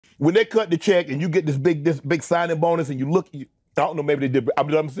when they cut the check and you get this big signing bonus and you look, I don't know, maybe they did.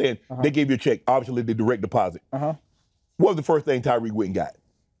 I'm saying they gave you a check. Obviously, the direct deposit. What was the first thing Tyreek went and got?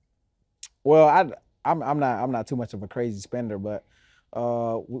 Well, I'm not too much of a crazy spender, but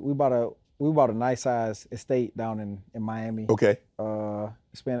we bought a nice size estate down in Miami. Okay.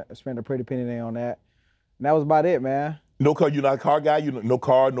 Spent a pretty penny on that. And that was about it, man. No car, you're not a car guy? You no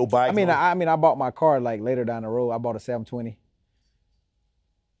car, no bike? I mean, I bought my car like later down the road. I bought a 720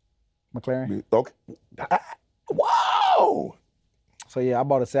 McLaren. Okay. Whoa! So yeah, I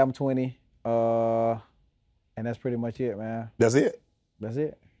bought a 720, and that's pretty much it, man. That's it? That's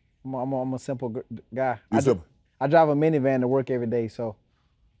it. I'm a simple guy. Simple. I drive a minivan to work every day, so.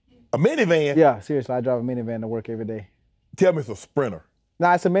 A minivan? Yeah, seriously, I drive a minivan to work every day. Tell me it's a Sprinter.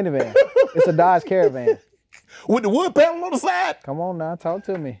 Nah, it's a minivan. It's a Dodge Caravan. With the wood panel on the side? Come on now, talk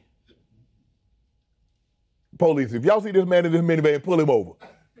to me. Police, if y'all see this man in this minivan, pull him over.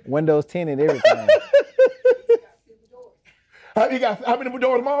 Windows tinted, everything. How many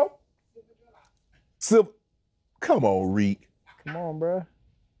doors, Mom? Silver. Come on, Reek. Come on, bro.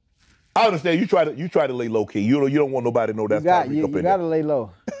 I understand you try to lay low key. You don't want nobody to know that's Tyreek up in there. You gotta lay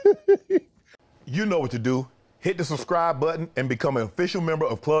low. You know what to do. Hit the subscribe button and become an official member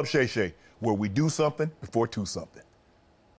of Club Shay Shay, where we do something before two something.